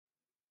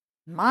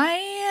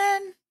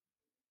Man,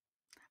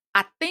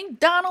 I think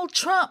Donald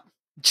Trump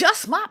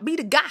just might be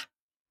the guy.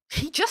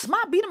 He just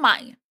might be the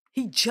man.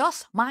 He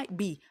just might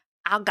be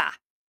our guy,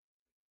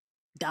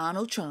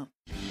 Donald Trump.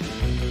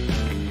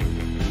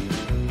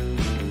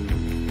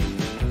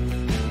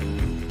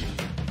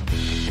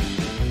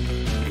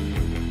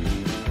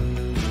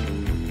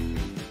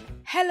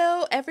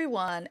 Hello,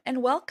 everyone,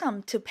 and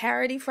welcome to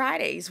Parody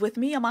Fridays with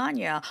me,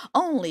 Amanya,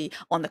 only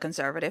on The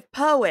Conservative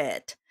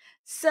Poet.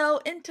 So,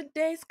 in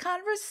today's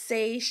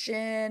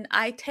conversation,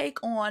 I take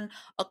on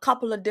a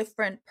couple of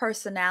different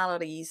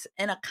personalities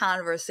in a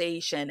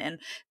conversation. And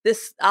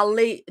I'll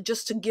lay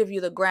just to give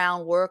you the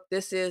groundwork.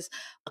 This is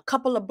a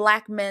couple of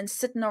black men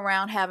sitting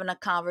around having a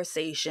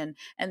conversation,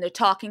 and they're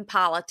talking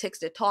politics.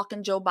 They're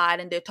talking Joe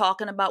Biden. They're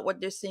talking about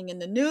what they're seeing in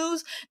the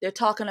news. They're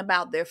talking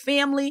about their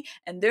family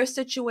and their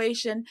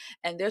situation,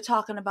 and they're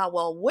talking about,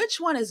 well, which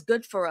one is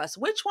good for us?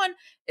 Which one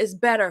is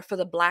better for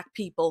the black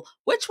people?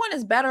 Which one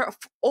is better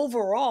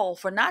overall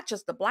for not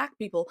just the black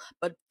people,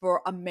 but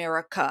for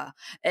America?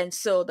 And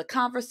so the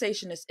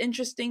conversation is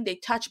interesting. They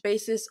touch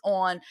bases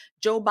on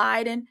Joe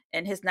Biden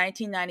and his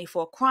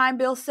 1994 crime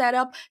bill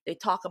setup. They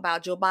talk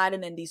about Joe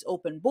Biden and these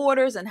open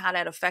borders and how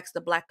that affects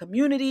the black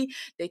community.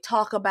 They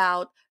talk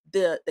about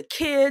the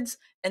kids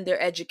and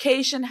their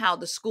education, how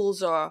the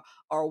schools are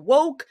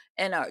woke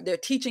and they're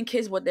teaching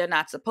kids what they're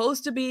not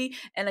supposed to be.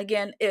 And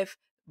again, if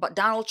but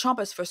Donald Trump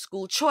is for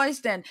school choice,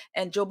 then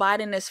and Joe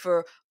Biden is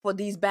for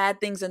these bad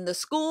things in the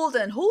schools,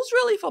 and who's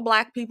really for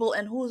black people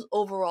and who's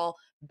overall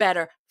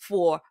better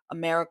for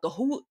America,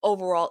 who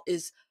overall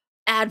is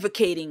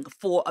advocating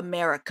for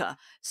America.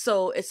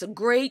 So it's a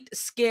great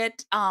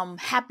skit.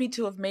 Happy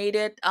to have made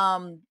it.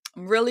 I'm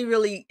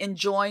really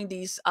enjoying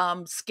these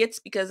skits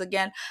because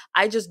again,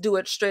 I just do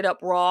it straight up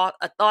raw.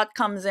 A thought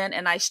comes in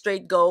and I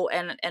straight go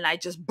and I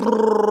just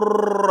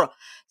brrrr.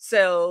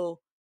 So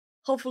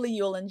hopefully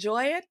you'll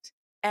enjoy it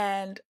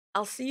and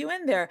I'll see you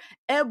in there.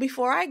 And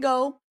before I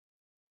go,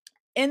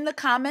 in the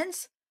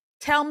comments,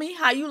 tell me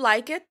how you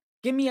like it.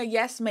 Give me a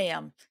yes,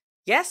 ma'am.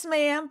 Yes,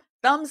 ma'am.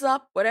 Thumbs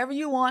up, whatever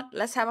you want.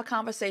 Let's have a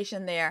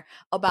conversation there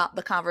about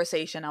the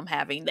conversation I'm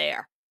having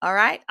there. All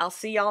right. I'll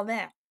see y'all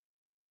then.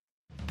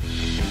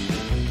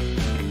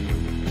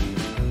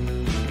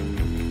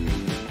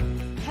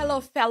 Hello,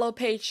 fellow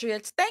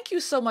patriots. Thank you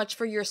so much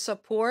for your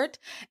support.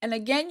 And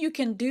again, you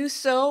can do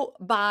so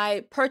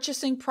by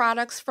purchasing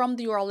products from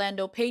the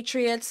Orlando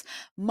Patriots,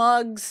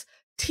 mugs,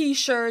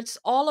 t-shirts,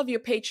 all of your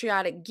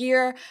patriotic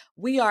gear.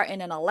 We are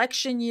in an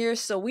election year,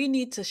 so we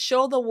need to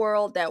show the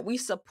world that we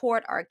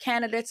support our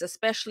candidates,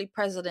 especially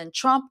President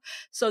Trump.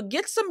 So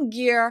get some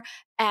gear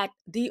at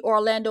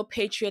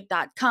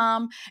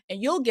theorlandopatriot.com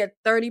and you'll get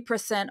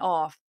 30%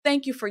 off.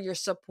 Thank you for your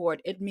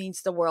support. It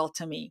means the world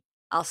to me.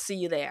 I'll see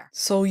you there.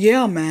 So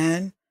yeah,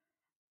 man,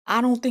 I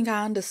don't think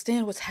I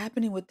understand what's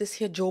happening with this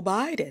here Joe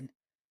Biden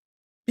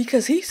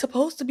because he's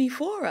supposed to be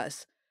for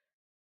us.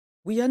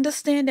 We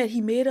understand that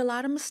he made a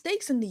lot of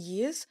mistakes in the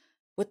years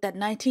with that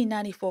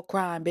 1994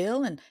 crime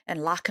bill and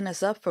locking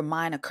us up for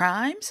minor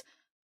crimes,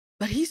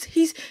 but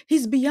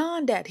he's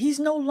beyond that. He's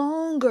no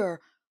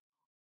longer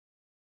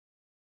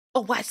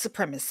a white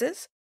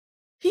supremacist.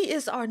 He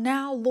is our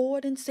now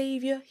Lord and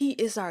Savior. He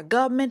is our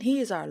government. He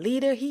is our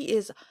leader.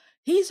 He's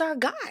our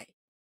guy.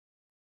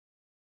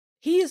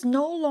 He is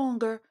no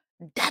longer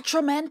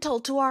detrimental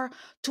to our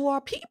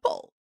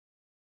people.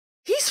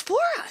 He's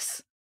for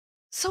us.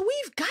 So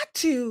we've got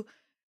to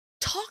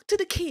talk to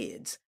the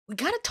kids. We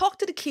got to talk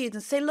to the kids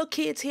and say, look,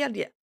 kids, here,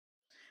 yeah.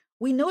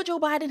 We know Joe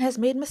Biden has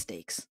made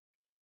mistakes,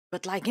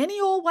 but like any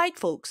old white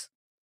folks,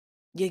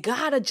 you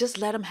got to just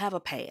let him have a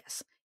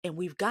pass. And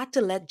we've got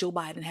to let Joe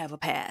Biden have a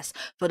pass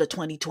for the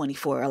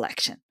 2024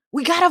 election.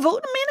 We got to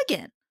vote him in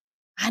again.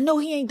 I know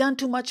he ain't done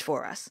too much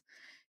for us.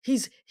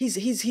 He's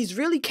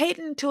really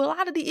catering to a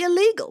lot of the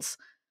illegals.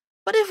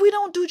 But if we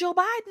don't do Joe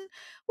Biden,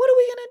 what are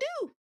we going to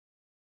do?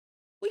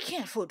 We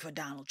can't vote for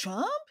Donald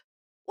Trump.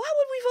 Why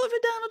would we vote for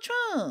Donald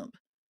Trump?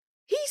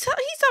 He's a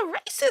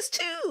racist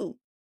too.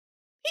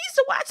 He's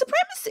a white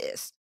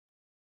supremacist.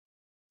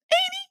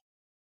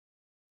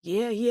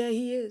 Yeah,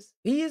 he is.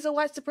 He is a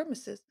white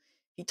supremacist.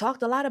 He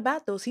talked a lot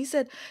about those. He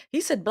said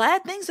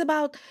bad things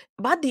about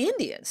the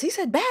Indians. He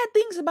said bad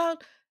things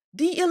about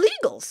the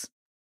illegals.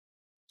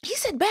 He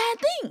said bad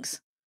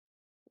things.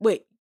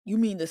 Wait, you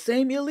mean the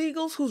same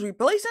illegals who's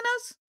replacing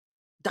us?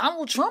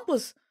 Donald Trump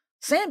was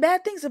saying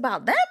bad things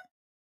about them?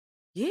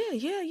 Yeah,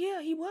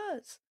 he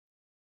was.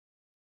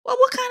 Well,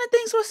 what kind of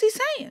things was he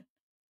saying?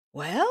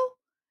 Well,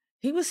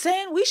 he was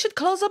saying we should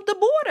close up the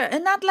border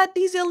and not let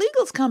these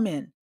illegals come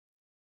in.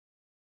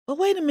 But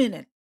wait a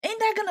minute. Ain't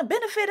that going to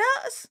benefit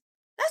us?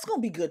 That's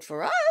going to be good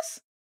for us,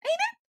 ain't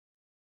it?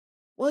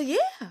 Well,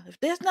 yeah. If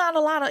there's not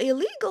a lot of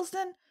illegals,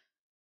 then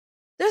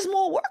there's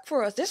more work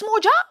for us. There's more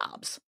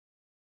jobs.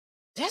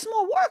 There's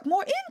more work,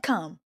 more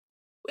income.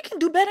 We can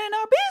do better in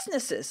our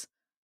businesses.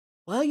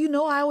 Well,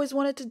 I always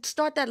wanted to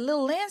start that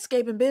little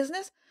landscaping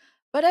business,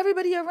 but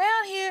everybody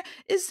around here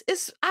is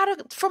out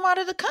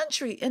of the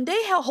country, and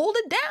they hold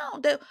it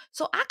down.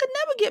 So I could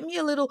never get me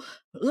a little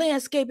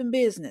landscaping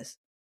business.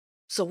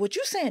 So what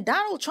you saying,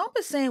 Donald Trump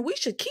is saying we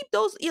should keep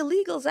those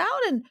illegals out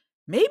and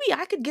maybe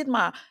I could get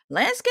my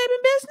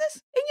landscaping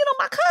business? And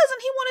my cousin,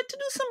 he wanted to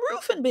do some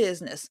roofing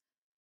business,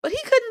 but he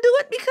couldn't do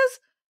it because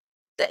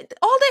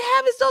all they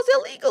have is those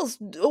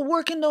illegals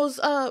working those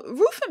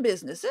roofing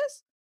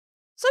businesses.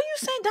 So you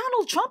saying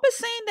Donald Trump is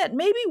saying that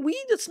maybe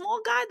we, the small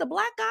guy, the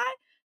black guy,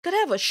 could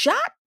have a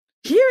shot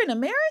here in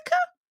America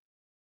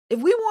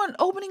if we weren't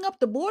opening up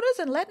the borders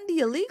and letting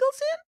the illegals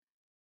in?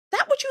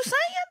 That what you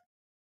saying?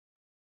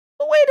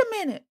 But wait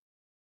a minute.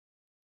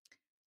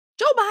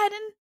 Joe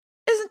Biden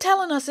isn't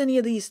telling us any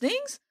of these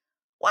things.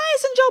 Why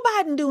isn't Joe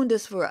Biden doing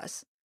this for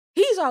us?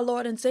 He's our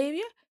Lord and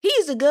Savior.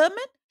 He's the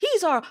government.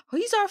 He's our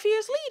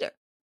fierce leader.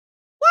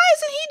 Why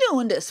isn't he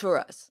doing this for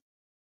us?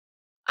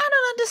 I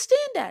don't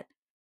understand that.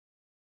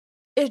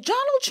 If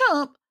Donald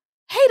Trump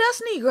hate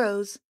us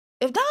Negroes,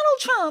 if Donald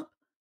Trump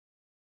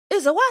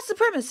is a white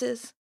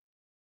supremacist,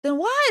 then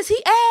why is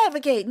he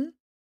advocating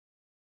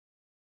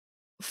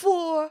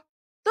for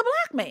the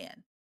black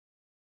man?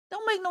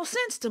 Don't make no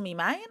sense to me,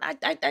 man.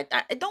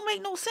 It don't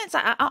make no sense.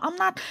 I'm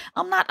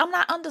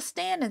not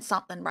understanding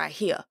something right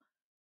here.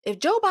 If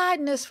Joe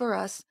Biden is for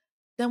us,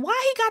 then why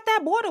he got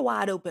that border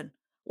wide open?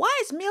 Why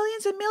is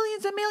millions and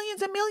millions and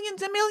millions and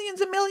millions and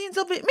millions and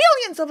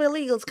millions of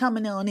illegals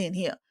coming on in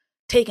here,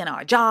 taking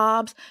our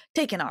jobs,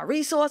 taking our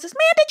resources?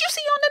 Man, did you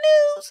see on the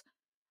news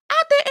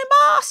out there in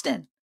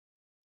Boston?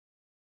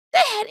 They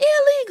had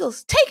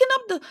illegals taking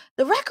up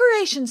the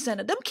recreation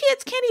center. Them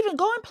kids can't even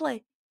go and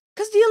play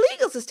because the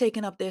illegals is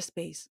taking up their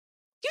space.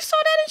 You saw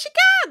that in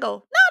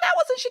Chicago. No, that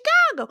was in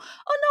Chicago.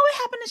 Oh, no,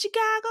 it happened in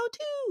Chicago,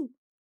 too.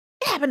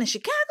 It happened in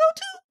Chicago,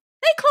 too.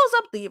 They close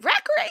up the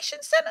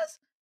recreation centers.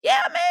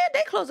 Yeah, man,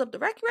 they close up the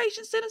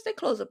recreation centers. They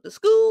close up the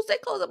schools. They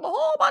close up a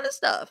whole bunch of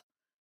stuff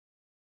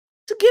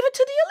to give it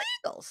to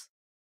the illegals.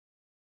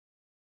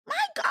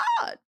 My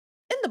God.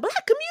 In the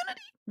black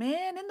community.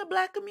 Man, in the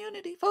black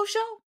community. For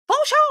sure. For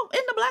sure.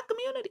 In the black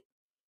community.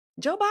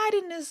 Joe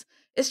Biden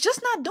is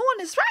just not doing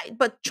this right.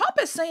 But Trump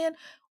is saying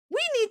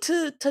we need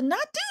to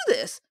not do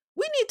this.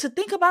 We need to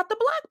think about the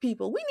black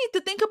people. We need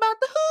to think about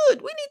the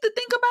hood. We need to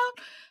think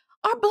about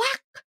our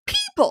black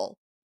people.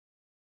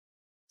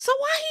 So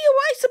why he a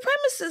white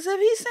supremacist if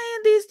he's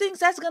saying these things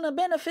that's going to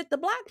benefit the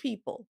black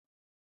people?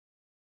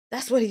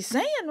 That's what he's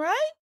saying,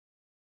 right?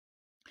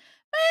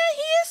 Man,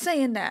 he is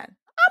saying that.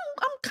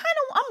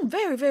 I'm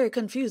very, very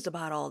confused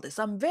about all this.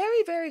 I'm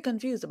very, very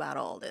confused about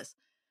all this.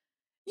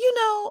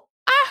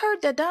 I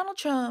heard that Donald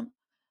Trump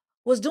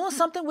was doing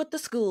something with the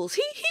schools.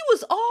 He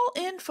was all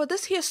in for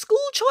this here school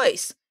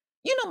choice.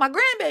 My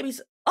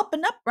grandbaby's up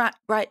and up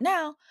right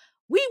now.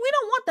 We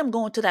don't want them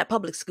going to that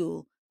public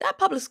school. That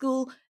public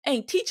school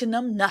ain't teaching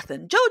them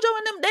nothing. JoJo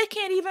and them, they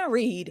can't even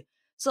read.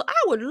 So I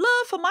would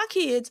love for my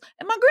kids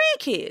and my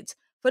grandkids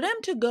for them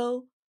to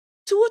go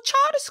to a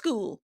charter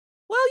school.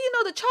 Well,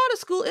 the charter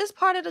school is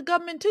part of the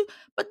government too,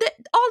 but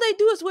all they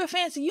do is wear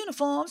fancy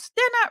uniforms.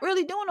 They're not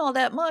really doing all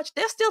that much.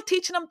 They're still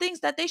teaching them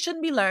things that they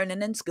shouldn't be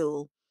learning in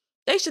school.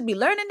 They should be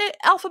learning their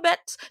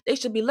alphabets. They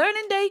should be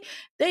learning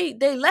they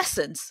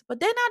lessons.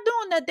 But they're not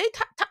doing that. They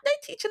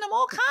teaching them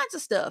all kinds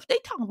of stuff. They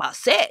talking about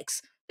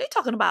sex. They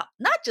talking about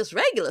not just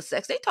regular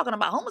sex. They talking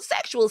about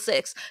homosexual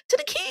sex to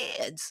the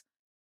kids.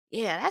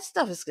 Yeah, that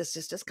stuff is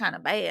just kind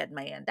of bad,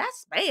 man.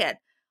 That's bad.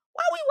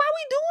 Why we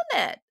doing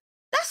that?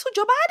 That's what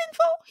Joe Biden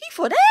for? He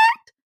for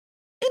that?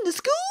 In the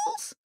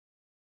schools?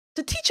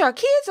 To teach our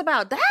kids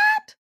about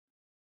that?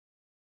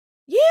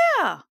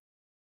 Yeah.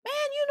 Man,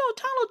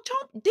 Donald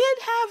Trump did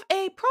have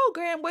a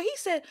program where he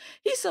said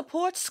he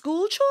supports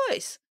school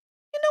choice.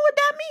 You know what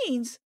that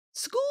means?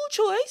 School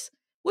choice,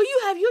 where you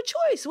have your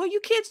choice, where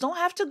your kids don't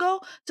have to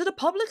go to the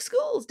public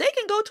schools. They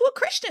can go to a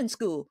Christian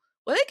school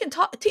where they can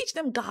teach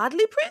them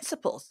godly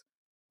principles.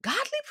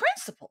 Godly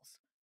principles?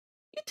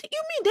 You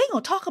mean they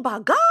going to talk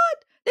about God?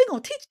 They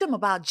going to teach them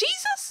about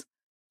Jesus?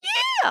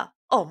 Yeah.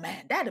 Oh,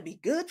 man, that'll be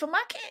good for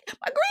my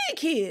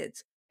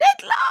grandkids.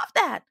 They'd love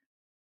that.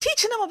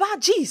 Teaching them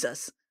about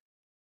Jesus.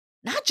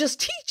 Not just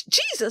teach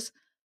Jesus,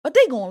 but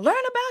they're going to learn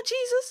about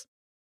Jesus.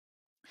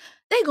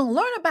 They're going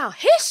to learn about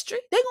history.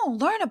 They're going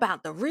to learn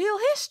about the real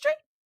history.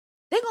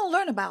 They're going to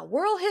learn about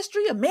world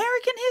history,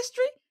 American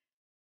history.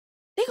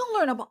 They're going to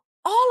learn about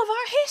all of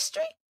our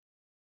history.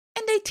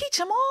 And they teach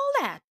them all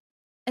that.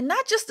 And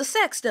not just the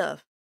sex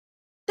stuff.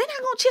 They're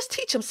not going to just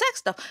teach them sex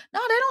stuff. No,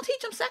 they don't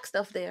teach them sex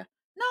stuff there.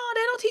 No,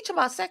 they don't teach them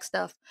about sex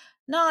stuff.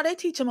 No, they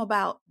teach them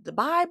about the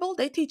Bible.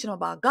 They teach them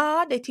about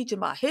God. They teach them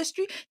about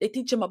history. They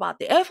teach them about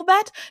the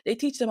alphabet. They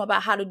teach them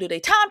about how to do their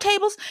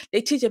timetables.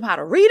 They teach them how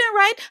to read and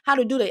write, how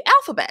to do their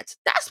alphabets.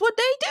 That's what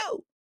they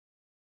do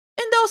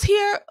in those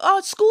here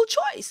school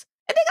choice.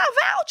 And they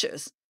got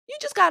vouchers. You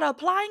just got to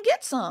apply and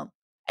get some.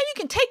 And you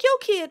can take your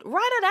kid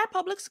right out of that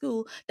public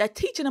school that's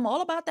teaching them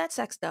all about that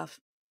sex stuff.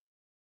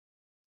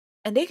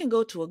 And they can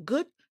go to a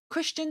good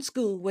Christian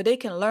school where they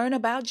can learn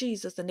about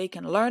Jesus and they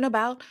can learn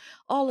about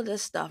all of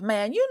this stuff.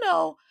 Man,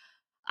 I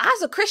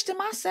was a Christian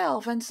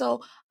myself, and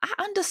so I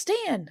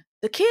understand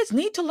the kids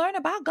need to learn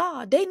about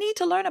God. They need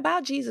to learn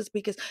about Jesus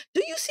because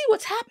do you see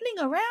what's happening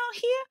around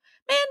here?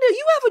 Man, do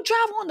you ever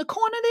drive on the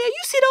corner there?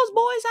 You see those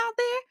boys out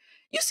there?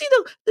 You see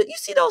you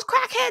see those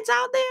crackheads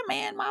out there,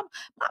 man. My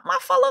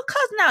fellow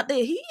cousin out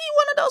there, he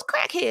one of those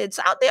crackheads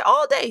out there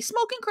all day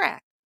smoking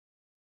crack.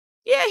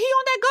 Yeah, he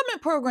on that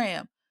government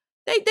program.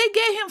 They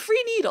gave him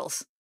free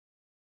needles.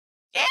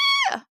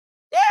 Yeah,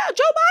 yeah.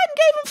 Joe Biden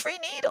gave him free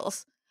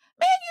needles.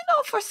 Man,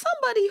 for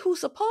somebody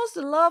who's supposed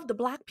to love the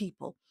black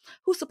people,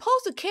 who's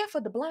supposed to care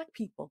for the black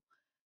people,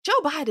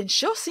 Joe Biden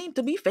sure seemed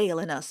to be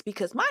failing us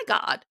because, my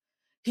God,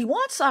 he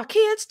wants our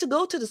kids to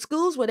go to the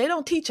schools where they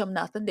don't teach them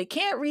nothing. They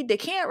can't read, they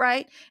can't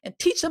write, and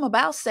teach them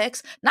about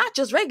sex, not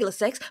just regular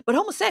sex, but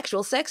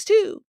homosexual sex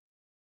too.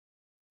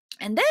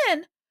 And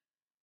then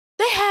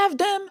they have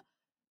them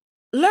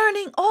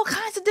learning all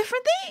kinds of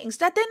different things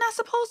that they're not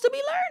supposed to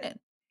be learning.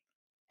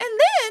 And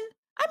then,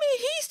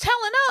 he's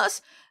telling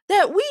us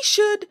that we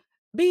should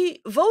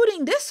be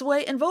voting this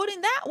way and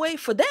voting that way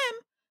for them,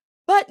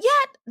 but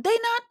yet they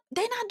not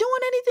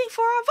doing anything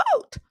for our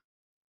vote.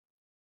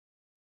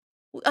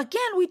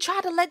 Again, we try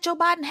to let Joe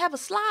Biden have a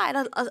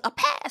slide, a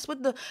pass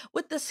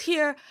with this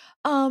here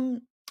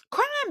crime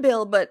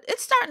bill, but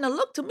it's starting to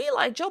look to me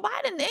like Joe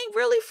Biden ain't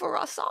really for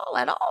us all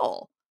at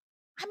all.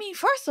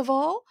 First of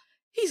all,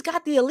 he's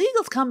got the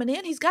illegals coming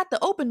in. He's got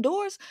the open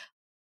doors,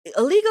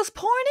 illegals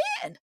pouring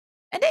in,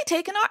 and they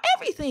taking our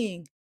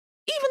everything.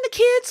 Even the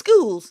kids'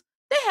 schools.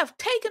 They have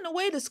taken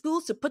away the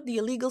schools to put the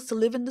illegals to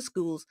live in the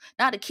schools.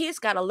 Now the kids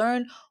got to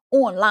learn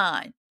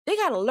online. They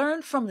got to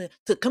learn from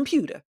the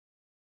computer.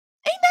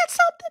 Ain't that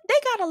something? They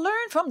got to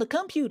learn from the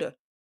computer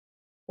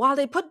while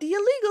they put the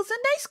illegals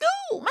in their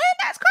school. Man,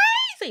 that's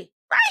crazy.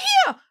 Right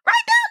here,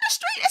 right down the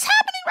street. It's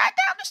happening right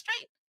down the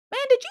street.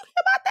 Man, did you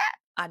hear about that?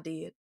 I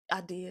did.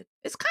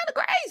 It's kind of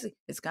crazy.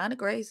 It's kind of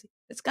crazy.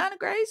 It's kind of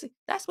crazy.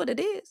 That's what it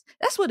is.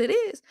 That's what it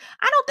is.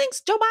 I don't think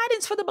Joe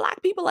Biden's for the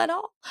black people at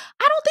all.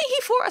 I don't think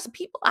he's for us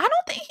people. I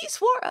don't think he's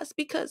for us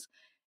because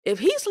if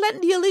he's letting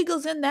the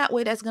illegals in that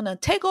way, that's going to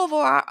take over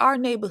our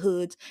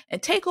neighborhoods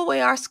and take away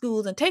our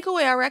schools and take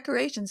away our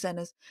recreation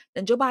centers,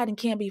 then Joe Biden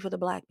can't be for the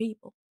black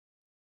people.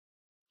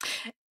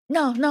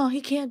 No,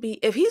 he can't be.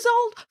 If he's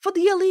all for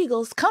the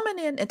illegals coming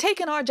in and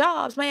taking our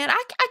jobs, man,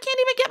 I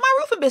can't even get my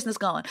roofing business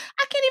going.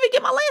 I can't even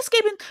get my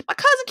landscaping. My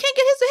cousin can't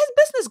get his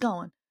business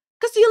going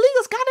because the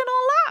illegals got it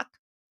on lock.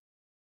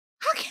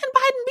 How can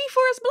Biden be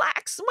for us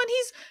blacks when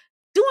he's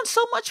doing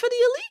so much for the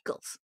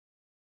illegals?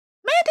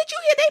 Man, did you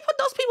hear they put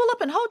those people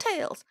up in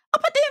hotels?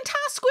 Up at the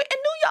entire square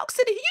in New York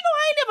City. I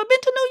ain't never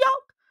been to New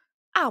York.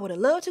 I would have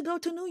loved to go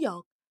to New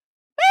York.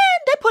 Man,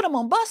 they put them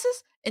on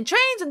buses and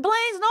trains and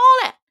planes and all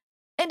that.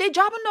 And they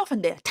dropping off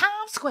in there,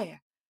 Times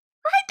Square.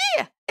 Right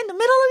there, in the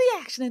middle of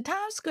the action in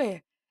Times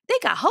Square. They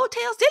got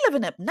hotels. They're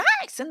living up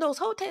nice in those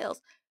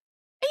hotels.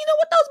 And you know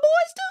what those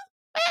boys do?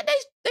 Man,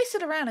 they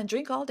sit around and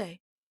drink all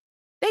day.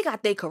 They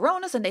got their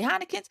Coronas and their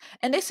Heinekens,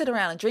 and they sit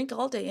around and drink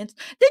all day. And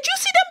did you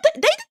see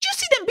them? Did you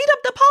see them beat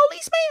up the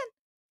policeman?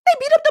 They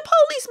beat up the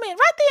policeman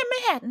right there in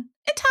Manhattan,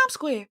 in Times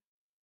Square.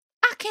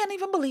 I can't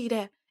even believe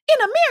that. In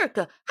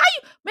America, how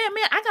you, man,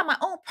 I got my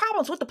own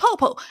problems with the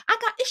popo. I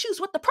got issues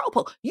with the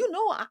popo.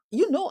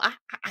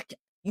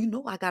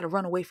 I got to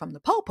run away from the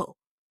popo.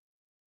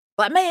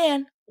 But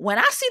man, when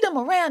I see them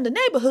around the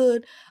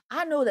neighborhood,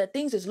 I know that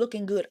things is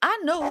looking good. I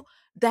know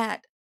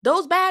that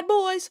those bad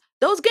boys,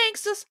 those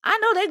gangsters, I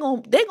know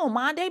they gonna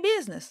mind their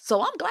business.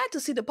 So I'm glad to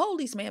see the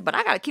policeman, but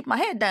I gotta keep my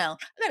head down.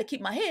 I gotta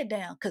keep my head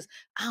down because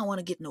I don't want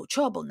to get no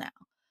trouble now.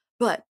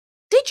 But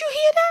did you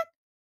hear that?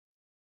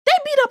 They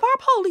beat up our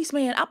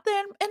policeman up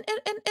there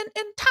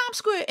in Times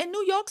Square in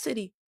New York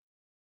City.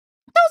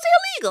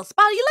 Those illegals,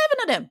 about 11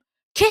 of them,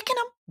 kicking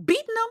them,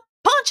 beating them,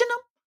 punching them.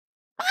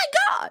 My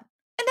God.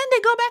 And then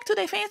they go back to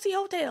their fancy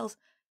hotels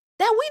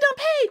that we done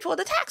paid for,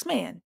 the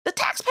taxman, the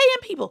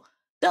tax-paying people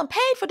done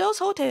paid for those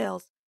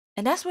hotels.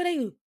 And that's what they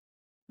do.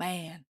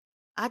 Man,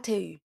 I tell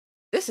you,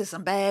 this is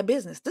some bad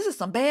business. This is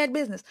some bad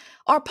business.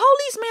 Our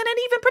policemen ain't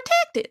even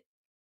protected.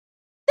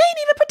 They ain't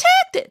even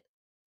protected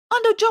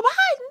under Joe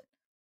Biden.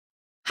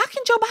 How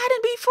can Joe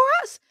Biden be for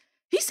us?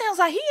 He sounds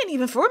like he ain't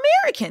even for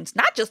Americans,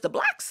 not just the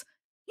blacks.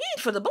 He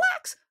ain't for the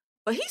blacks,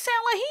 but he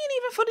sounds like he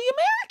ain't even for the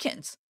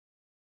Americans.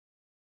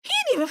 He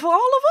ain't even for all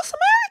of us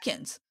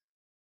Americans.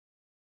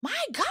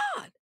 My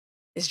God,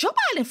 is Joe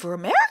Biden for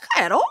America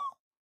at all?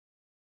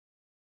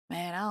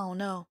 Man, I don't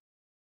know.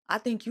 I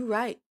think you're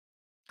right.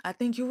 I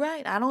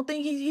don't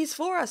think he's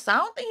for us. I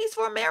don't think he's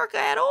for America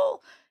at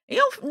all.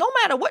 No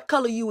matter what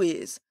color you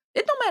is.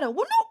 It don't matter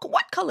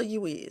what color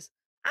you is.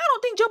 I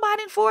don't think Joe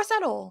Biden for us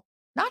at all.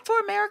 Not for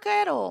America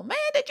at all. Man,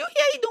 did you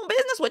hear he doing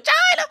business with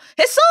China?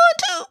 His son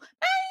too.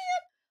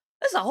 Man,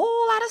 it's a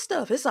whole lot of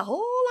stuff. It's a whole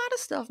lot of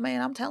stuff, man.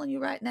 I'm telling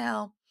you right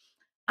now.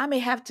 I may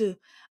have to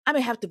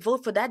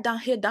vote for that down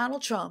here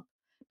Donald Trump.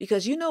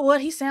 Because you know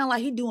what? He sound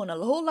like he doing a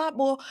whole lot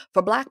more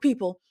for black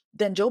people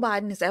than Joe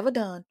Biden has ever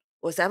done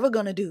or is ever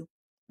gonna do.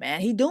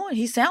 Man,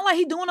 he sound like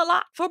he doing a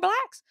lot for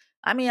blacks.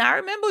 I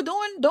remember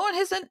doing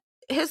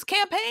his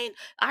campaign.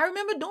 I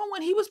remember doing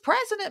when he was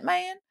president,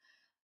 man.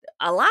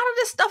 A lot of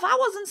this stuff I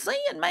wasn't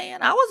seeing,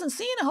 man. I wasn't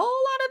seeing a whole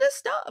lot of this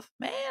stuff,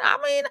 man. I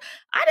mean,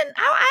 I didn't,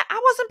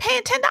 I wasn't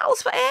paying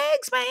 $10 for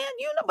eggs, man.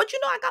 But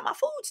I got my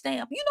food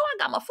stamp. I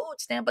got my food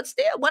stamp. But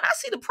still, when I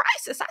see the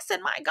prices, I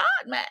said, my God,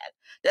 man,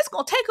 this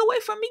gonna take away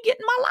from me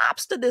getting my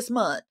lobster this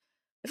month.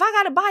 If I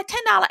gotta buy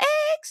 $10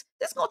 eggs,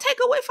 this gonna take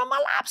away from my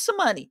lobster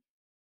money.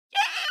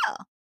 Yeah.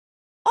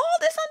 All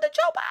this under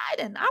Joe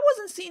Biden. I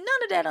wasn't seeing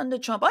none of that under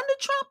Trump. Under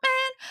Trump,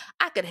 man,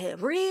 I could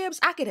have ribs,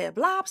 I could have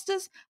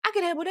lobsters, I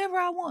could have whatever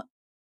I want.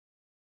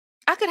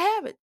 I could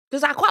have it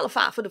because I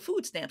qualify for the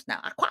food stamps now.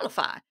 I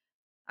qualify.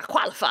 I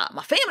qualify.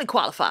 My family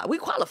qualified. We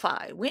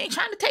qualified. We ain't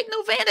trying to take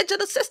no advantage of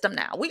the system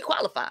now. We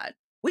qualified.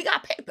 We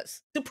got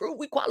papers to prove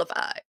we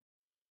qualified.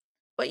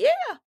 But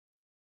yeah,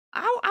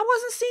 I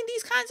wasn't seeing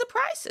these kinds of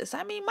prices.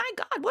 I mean, my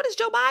God, what is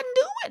Joe Biden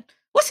doing?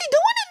 What's he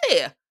doing in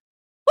there?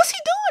 What's he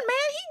doing, man?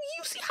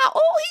 You see how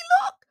old he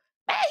look?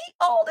 Man, he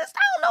old as I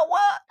don't know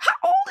what. How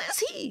old is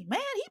he? Man,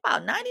 he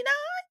about 99?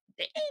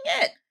 Dang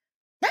it.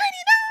 99?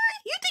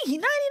 You think he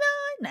 99?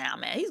 Nah,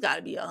 man, he's got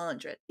to be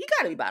 100. He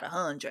got to be about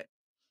 100.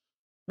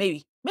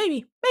 Maybe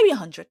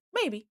 100.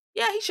 Maybe.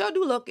 Yeah, he sure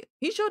do look it.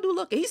 He sure do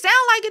look it. He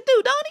sound like it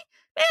too, don't he?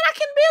 Man, I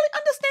can barely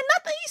understand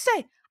nothing he say.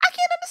 I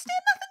can't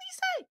understand nothing he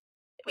say.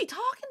 He be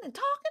talking and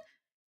talking.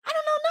 I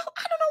don't know. No,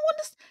 I don't know what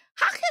this.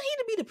 How can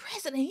he be the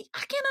president?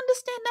 I can't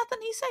understand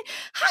nothing he say.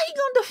 How he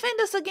gonna defend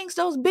us against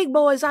those big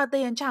boys out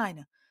there in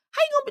China?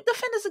 How he gonna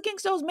defend us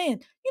against those men?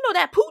 You know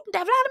that Putin,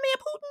 that Vladimir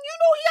Putin. You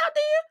know he out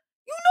there.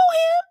 You know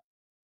him.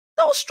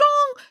 Those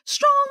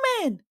strong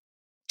men.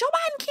 Joe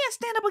Biden can't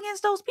stand up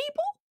against those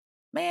people.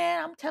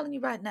 Man, I'm telling you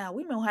right now,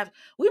 we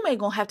may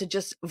gonna have to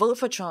just vote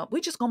for Trump.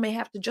 We just gonna may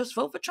have to just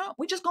vote for Trump.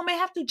 We just gonna may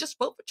have to just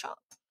vote for Trump.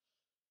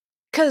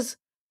 Cause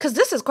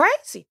this is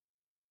crazy.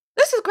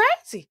 This is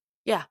crazy.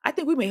 Yeah, I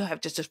think we may have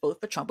to just vote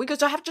for Trump. We're gonna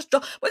just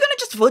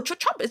vote for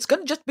Trump. It's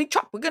gonna just be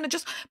Trump. It's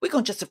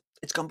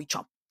gonna be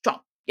Trump.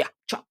 Trump. Yeah,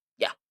 Trump.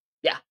 Yeah,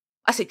 yeah.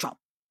 I say Trump.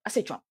 I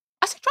say Trump.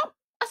 I say Trump.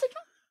 I say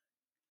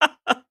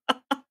Trump.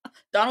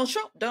 Donald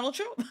Trump. Donald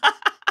Trump.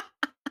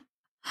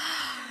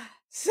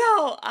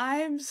 So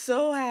I'm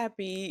so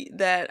happy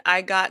that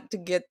I got to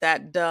get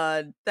that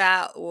done.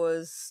 That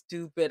was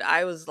stupid.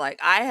 I was like,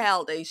 I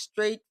held a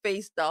straight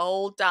face the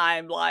whole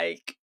time.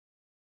 Like,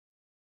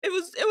 it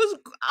was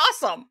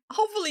awesome.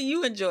 Hopefully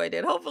you enjoyed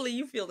it. Hopefully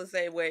you feel the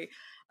same way.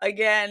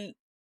 Again,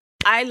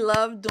 I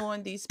love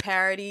doing these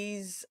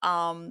parodies.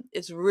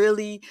 It's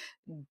really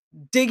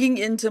digging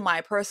into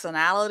my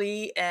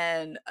personality,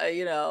 and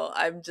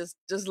I'm just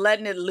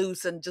letting it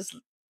loose and just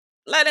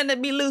letting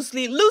it be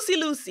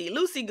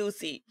loosey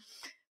goosey.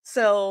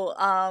 So,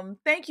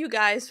 thank you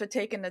guys for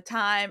taking the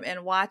time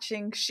and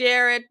watching.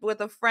 Share it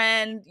with a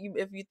friend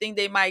if you think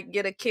they might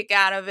get a kick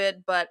out of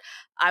it. But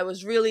I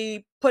was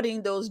really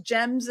putting those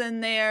gems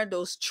in there,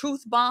 those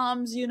truth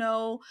bombs,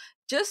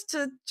 just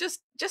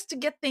to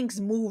get things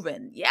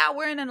moving. Yeah,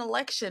 we're in an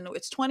election.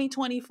 It's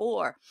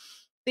 2024.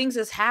 Things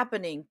is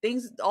happening.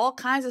 All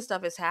kinds of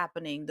stuff is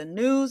happening. The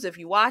news, if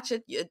you watch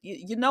it,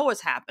 you know what's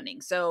happening.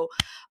 So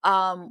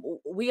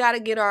we got to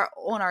get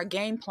on our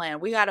game plan.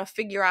 We got to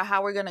figure out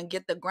how we're going to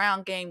get the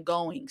ground game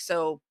going.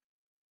 So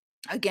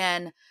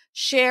again,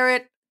 share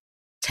it,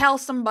 tell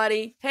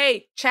somebody,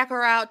 hey, check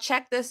her out,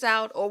 check this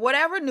out, or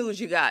whatever news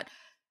you got.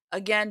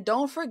 Again,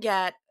 don't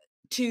forget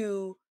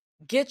to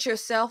get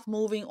yourself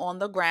moving on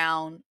the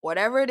ground.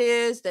 Whatever it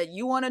is that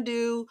you want to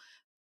do,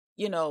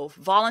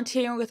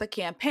 volunteering with a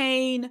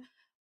campaign,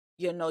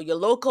 your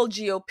local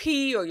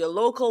GOP or your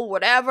local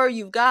whatever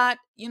you've got,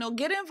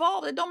 get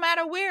involved. It don't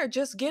matter where,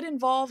 just get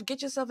involved,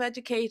 get yourself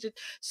educated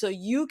so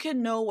you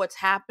can know what's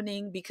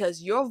happening,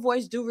 because your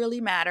voice do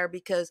really matter,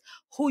 because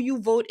who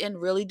you vote in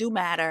really do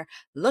matter.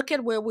 Look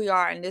at where we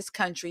are in this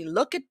country.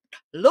 Look at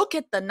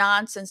the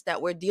nonsense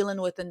that we're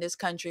dealing with in this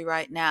country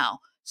right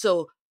now.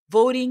 So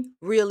voting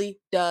really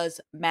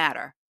does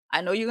matter. I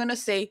know you're going to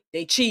say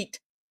they cheat.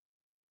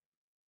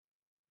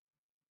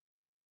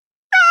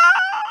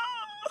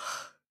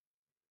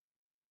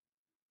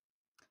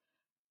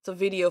 It's a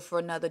video for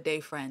another day,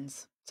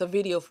 friends. It's a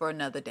video for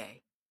another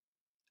day.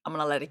 I'm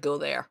going to let it go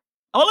there.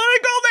 I'm going to let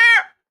it go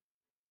there.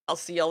 I'll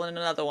see y'all in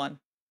another one.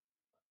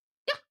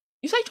 Yeah.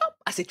 You say Trump?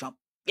 I say Trump.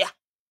 Yeah.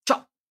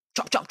 Trump.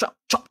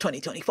 Trump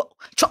 2024.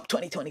 Trump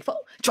 2024.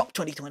 Trump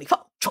 2024.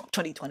 Trump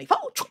 2024.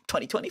 Trump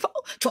 2024.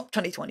 Trump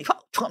 2024.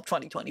 Trump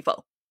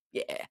 2024.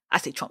 Yeah. I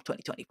say Trump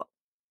 2024.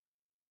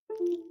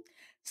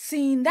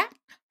 Seen that?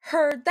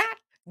 Heard that?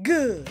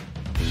 Good.